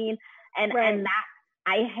know what I mean? And right. And that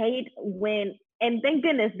I hate when. And thank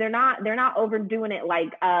goodness they're not overdoing it like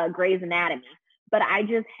Grey's Anatomy. But I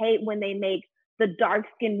just hate when they make the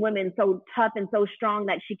dark-skinned women so tough and so strong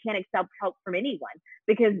that she can't accept help from anyone,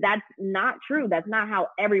 because that's not true. That's not how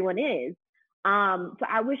everyone is. So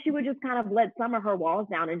I wish she would just kind of let some of her walls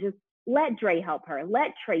down and just let Dre help her,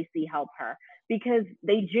 let Tracy help her, because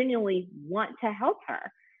they genuinely want to help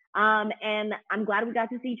her. And I'm glad we got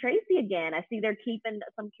to see Tracy again. I see they're keeping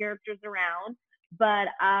some characters around, but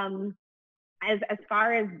as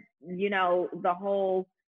far as, you know, the whole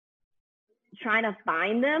trying to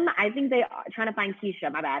find them, I think they are trying to find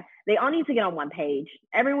Keisha, my bad. They all need to get on one page.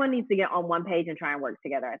 Everyone needs to get on one page and try and work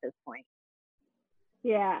together at this point.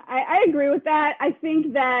 Yeah, I agree with that. I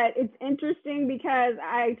think that it's interesting because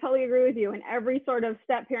I totally agree with you. In every sort of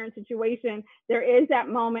step-parent situation, there is that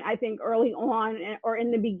moment, I think, early on or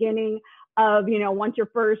in the beginning of, you know, once you're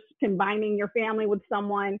first combining your family with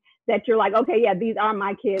someone, that you're like, okay, yeah, these are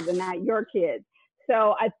my kids and not your kids.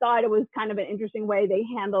 So I thought it was kind of an interesting way they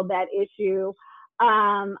handled that issue.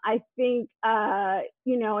 I think,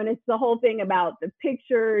 you know, and it's the whole thing about the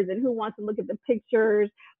pictures and who wants to look at the pictures,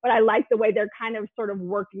 but I like the way they're kind of sort of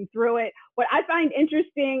working through it. What I find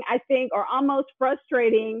interesting, I think, or almost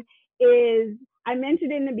frustrating is, I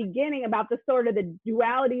mentioned in the beginning about the sort of the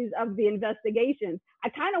dualities of the investigations. I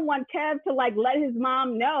kind of want Kev to like let his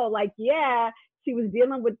mom know, like, yeah, she was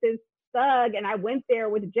dealing with this thug and I went there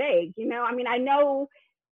with Jake, you know? I mean, I know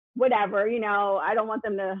whatever, you know, I don't want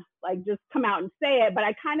them to like just come out and say it, but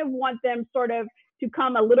I kind of want them sort of to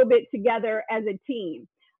come a little bit together as a team.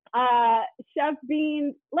 Chef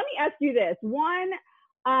Bean, let me ask you this. One,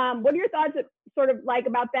 what are your thoughts sort of like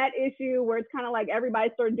about that issue where it's kind of like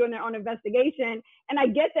everybody's sort of doing their own investigation? And I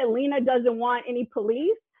get that Lena doesn't want any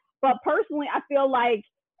police, but personally, I feel like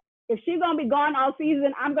if she's going to be gone all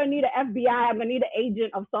season, I'm going to need an FBI. I'm going to need an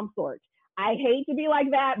agent of some sort. I hate to be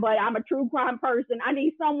like that, but I'm a true crime person. I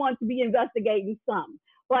need someone to be investigating some.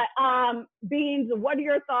 But Beans, what are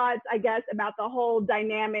your thoughts, I guess, about the whole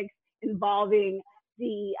dynamics involving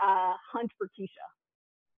the hunt for Keisha?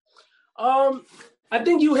 I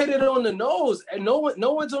think you hit it on the nose, and no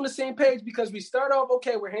one's on the same page, because we start off,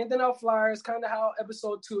 okay, we're handing out flyers, kind of how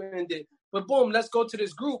episode 2 ended. But boom, let's go to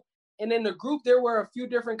this group. And in the group, there were a few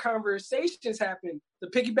different conversations happening. The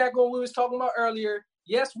piggyback on what we was talking about earlier,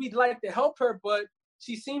 yes, we'd like to help her, but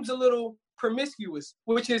she seems a little promiscuous,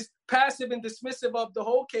 which is passive and dismissive of the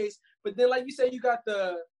whole case. But then, like you say, you got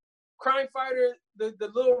the crime fighter, the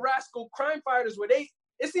little rascal crime fighters, where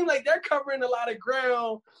it seems like they're covering a lot of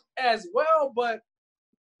ground as well, but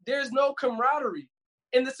there's no camaraderie.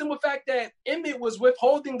 And the simple fact that Emmett was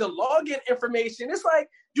withholding the login information, it's like,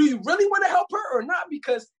 do you really want to help her or not?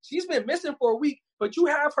 Because she's been missing for a week, but you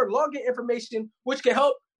have her login information, which can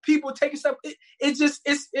help people take a step. It's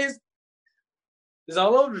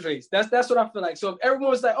all over the place. That's what I feel like. So if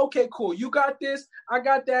everyone's like, okay, cool, you got this, I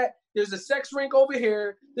got that. There's a sex rink over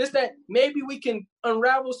here. That. Maybe we can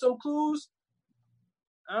unravel some clues.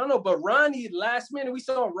 I don't know, but Ronnie, last minute,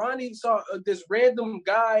 Ronnie saw this random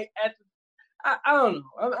guy at. I don't know.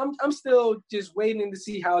 I'm still just waiting to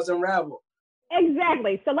see how it's unraveled.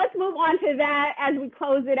 Exactly. So let's move on to that as we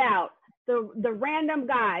close it out. The random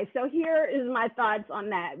guy. So here is my thoughts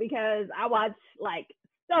on that, because I watch like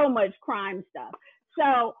so much crime stuff.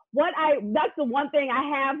 So that's the one thing I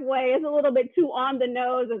halfway is a little bit too on the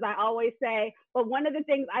nose, as I always say. But one of the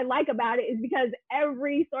things I like about it is because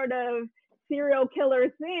every sort of serial killer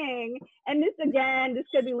thing, and this could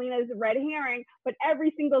be Lena's red herring, but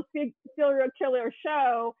every single serial killer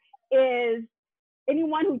show is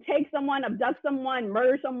anyone who takes someone, abducts someone,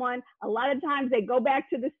 murders someone. A lot of times they go back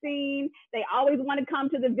to the scene. They always want to come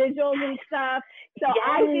to the visuals and stuff. So yes.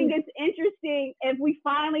 I think it's interesting if we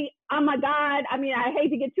finally, oh my God, I mean, I hate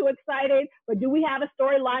to get too excited, but do we have a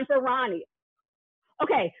storyline for Ronnie?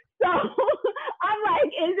 Okay, so I'm like,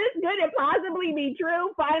 is this good to possibly be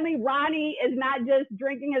true? Finally, Ronnie is not just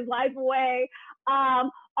drinking his life away.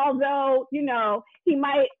 Although, you know, he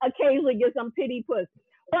might occasionally get some pity pussy.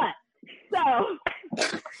 But so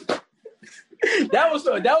that was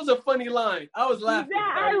a funny line. I was laughing.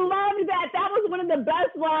 I loved that. That was one of the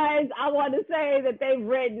best lines I want to say that they've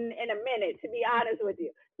written in a minute, to be honest with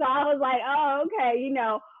you. So I was like, oh, okay, you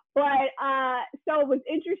know. But so it was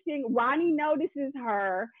interesting. Ronnie notices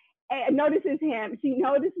him. She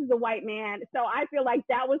notices the white man. So I feel like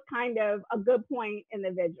that was kind of a good point in the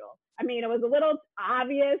vigil. I mean, it was a little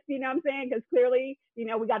obvious, you know what I'm saying? Because clearly, you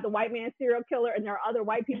know, we got the white man serial killer and there are other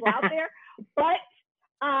white people out there. But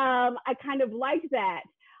I kind of like that.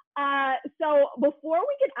 So before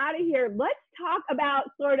we get out of here, let's talk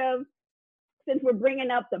about sort of, since we're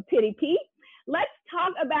bringing up the Pity Pete, let's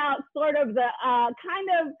talk about sort of the kind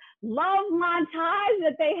of love montage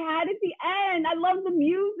that they had at the end. I love the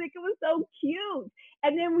music. It was so cute.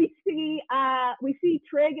 And then we see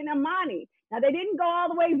Trig and Amani. Now, they didn't go all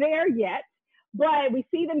the way there yet, but we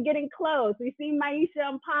see them getting close. We see Maisha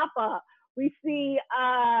and Papa. We see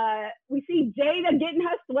Jada getting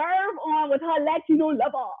her swerve on with her Latino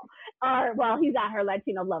lover. Well, he's not her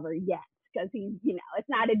Latino lover yet, because he's, you know, it's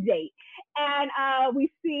not a date. And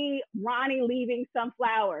we see Ronnie leaving some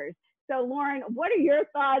flowers. So, Lauren, what are your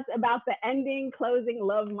thoughts about the closing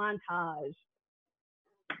love montage?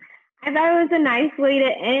 I thought it was a nice way to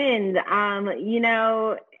end. You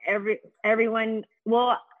know, everyone,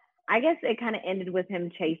 well, I guess it kind of ended with him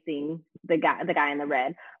chasing the guy in the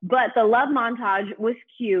red. But the love montage was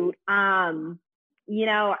cute. You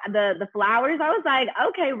know, the flowers, I was like,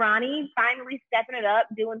 okay, Ronnie finally stepping it up,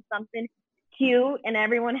 doing something cute, and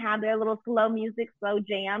everyone had their little slow music, slow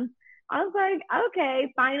jams. I was like,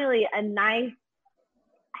 okay, finally a nice,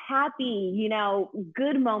 happy, you know,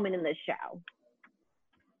 good moment in the show.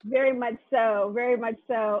 Very much so, very much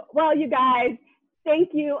so. Well, you guys,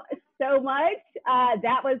 thank you so much.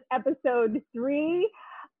 That was episode 3.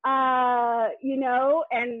 You know,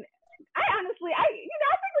 and I honestly, I think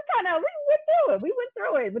we went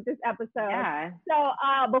through it with this episode. Yeah. So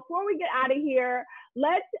before we get out of here,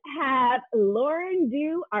 let's have Lauren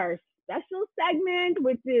do our special segment,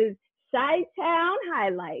 which is Chi-Town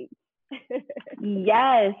Highlights.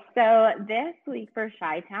 Yes. So this week for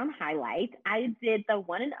Chi-Town Highlights, I did the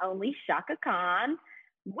one and only Chaka Khan,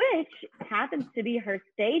 which happens to be her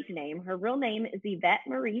stage name. Her real name is Yvette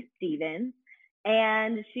Marie Stevens.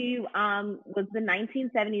 And she was the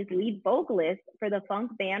 1970s lead vocalist for the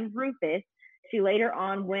funk band Rufus. She later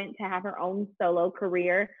on went to have her own solo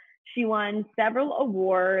career. She won several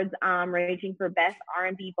awards, ranging for Best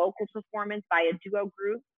R&B Vocal Performance by a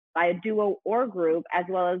duo or group, as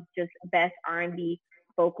well as just Best R&B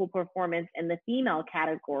Vocal Performance in the female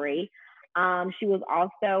category. She was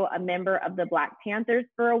also a member of the Black Panthers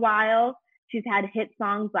for a while. She's had hit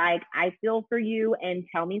songs like I Feel For You and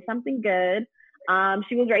Tell Me Something Good.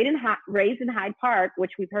 She was raised in Hyde Park,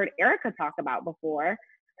 which we've heard Erica talk about before.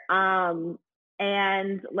 And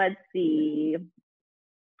let's see.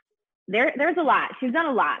 There's a lot. She's done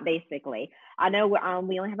a lot, basically. I know we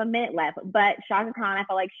only have a minute left, but Chaka Khan, I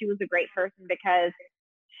felt like she was a great person because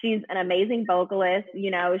she's an amazing vocalist. You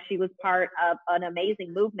know, she was part of an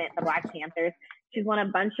amazing movement, the Black Panthers. She's won a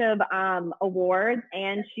bunch of awards,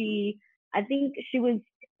 and I think she was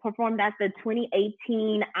performed at the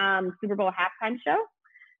 2018 Super Bowl halftime show.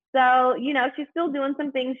 So, you know, she's still doing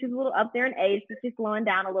some things. She's a little up there in age, so she's slowing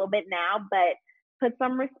down a little bit now, but put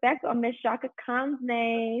some respect on Miss Chaka Khan's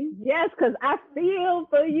name. Yes, because I feel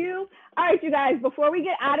for you. All right, you guys, before we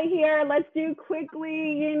get out of here, let's do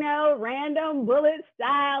quickly, random bullet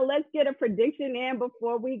style. Let's get a prediction in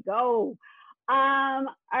before we go. All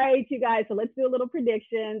right, you guys, so let's do a little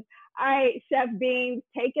predictions. All right, Chef Beans,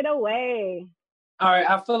 take it away. All right,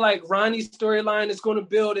 I feel like Ronnie's storyline is going to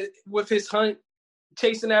build it with his hunt,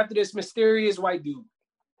 chasing after this mysterious white dude.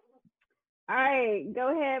 All right,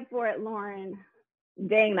 go ahead for it, Lauren.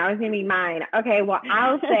 Dang, that was gonna be mine. Okay, well,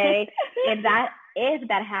 I'll say if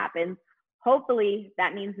that happens, hopefully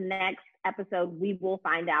that means next episode we will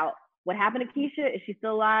find out what happened to Keisha. Is she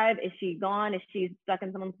still alive? Is she gone? Is she stuck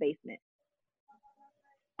in someone's basement?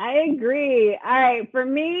 I agree. All right, for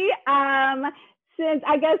me, since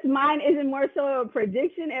I guess mine isn't more so a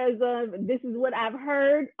prediction as this is what I've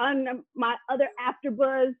heard on my other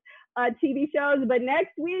AfterBuzz TV shows, but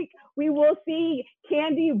next week we will see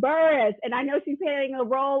Kandi Burruss, and I know she's playing a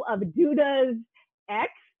role of Duda's ex,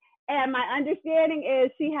 and my understanding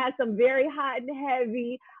is she has some very hot and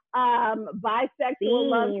heavy bisexual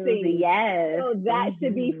love scenes. Yes. So that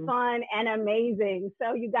should be fun and amazing.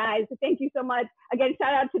 So you guys, thank you so much. Again,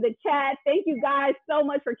 shout out to the chat. Thank you guys so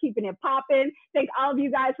much for keeping it popping. Thank all of you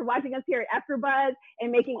guys for watching us here at AfterBuzz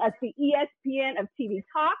and making us the ESPN of TV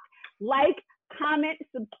talk. Like, comment,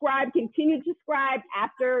 subscribe, continue to subscribe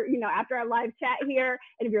after our live chat here.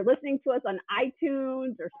 And if you're listening to us on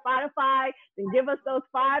iTunes or Spotify, then give us those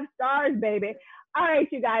 5 stars, baby. All right,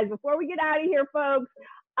 you guys, before we get out of here, folks,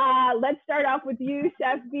 let's start off with you,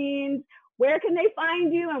 Chef Beans. Where can they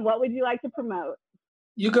find you and what would you like to promote?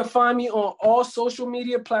 You can find me on all social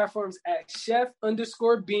media platforms at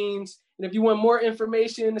chef_beans. And if you want more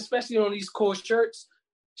information, especially on these cool shirts,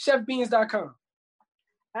 chefbeans.com.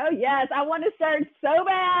 Oh, yes. I want to search so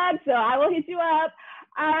bad, so I will hit you up.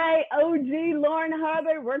 All right, OG Lauren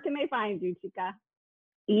Hubbard, where can they find you, Chica?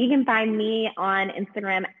 You can find me on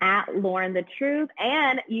Instagram at Lauren the Truth,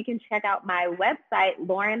 and you can check out my website,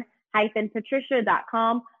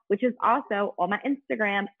 lauren-patricia.com, which is also on my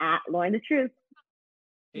Instagram at Lauren the Truth.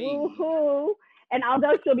 Hey. Woohoo! And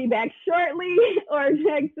although she'll be back shortly or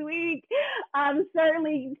next week,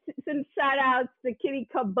 certainly send shout outs to Kitty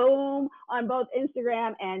Kaboom on both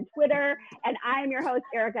Instagram and Twitter. And I am your host,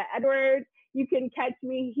 Erica Edwards. You can catch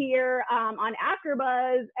me here on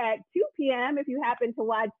AfterBuzz at 2 p.m. if you happen to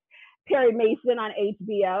watch Perry Mason on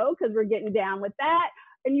HBO, because we're getting down with that.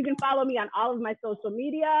 And you can follow me on all of my social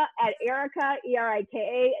media at Erica,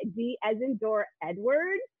 ERIKA, D as in door,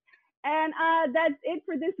 Edwards. And that's it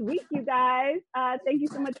for this week, you guys. Thank you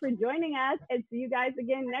so much for joining us, and see you guys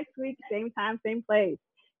again next week, same time, same place.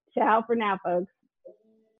 Ciao for now, folks.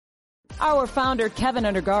 Our founder, Kevin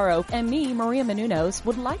Undergaro, and me, Maria Menounos,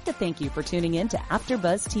 would like to thank you for tuning in to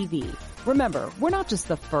AfterBuzz TV. Remember, we're not just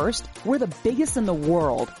the first, we're the biggest in the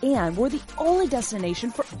world, and we're the only destination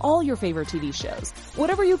for all your favorite TV shows.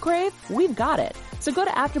 Whatever you crave, we've got it. So go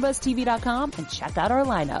to AfterBuzzTV.com and check out our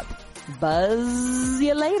lineup. Buzz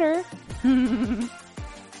you later. The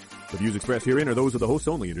views expressed herein are those of the hosts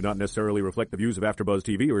only and do not necessarily reflect the views of AfterBuzz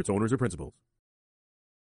TV or its owners or principals.